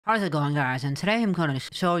How's it going, guys? And today I'm gonna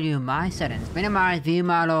show you my settings. Minimize view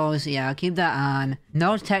models, yeah, keep that on.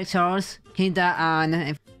 No textures, keep that on.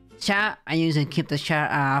 If chat, I usually keep the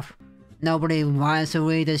chat off. Nobody wants to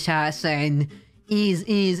read the chat saying ease,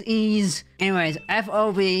 ease, ease. Anyways,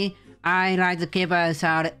 FOV, I like to keep it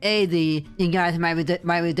sound 80. You guys might be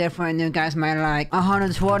different. You guys might like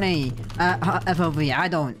 120 FOV. I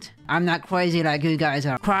don't. I'm not crazy like you guys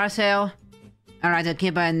are. Crosshair, I like to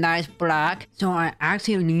keep it nice black. So I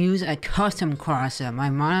actually use a custom crosshair. My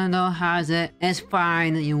monitor has it. It's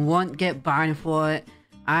fine. You won't get banned for it.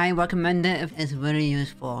 I recommend it if it's really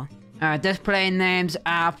useful. Display names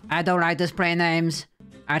app. I don't like display names.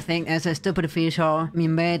 I think it's a stupid feature. You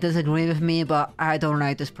may disagree with me, but I don't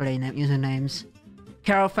like display usernames.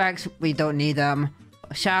 Care effects, we don't need them.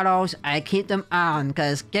 Shadows, I keep them on,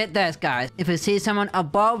 because get this, guys. If you see someone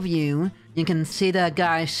above you, you can see the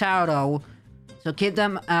guy's shadow. So keep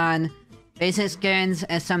them on. Basic skins,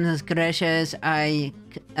 if something's glitches, I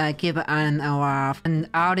keep it on or off. And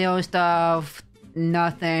audio stuff,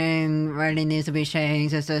 nothing really needs to be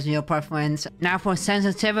changed. It's just your preference. Now for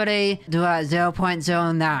sensitivity, do at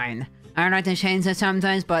 0.09. I like to change it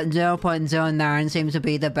sometimes, but 0.09 seems to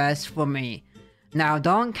be the best for me. Now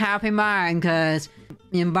don't copy mine, because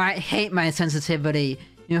you might hate my sensitivity.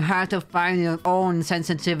 You have to find your own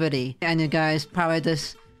sensitivity. And you guys probably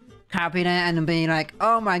just copied it and be like,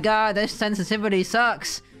 oh my god, this sensitivity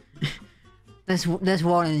sucks. That's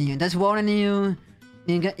warning you. That's warning you.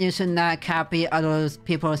 You should not copy other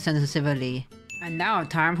people's sensitivity. And now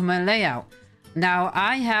time for my layout. Now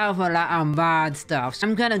I have a lot of bad stuff. So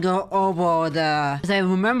I'm gonna go over the... I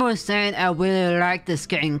remember saying I really like this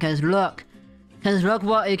skin, cause look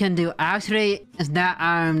what you can do. Actually, it's not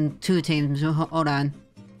on two teams. Hold on.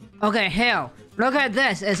 Okay, here. Look at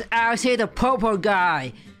this. It's actually the purple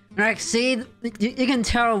guy. Like, see, you can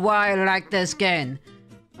tell why I like this skin.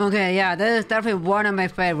 Okay, yeah, this is definitely one of my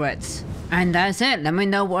favorites. And that's it. Let me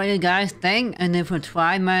know what you guys think. And if you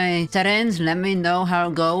try my settings, let me know how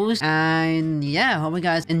it goes. And yeah, hope you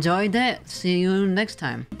guys enjoyed it. See you next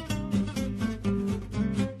time.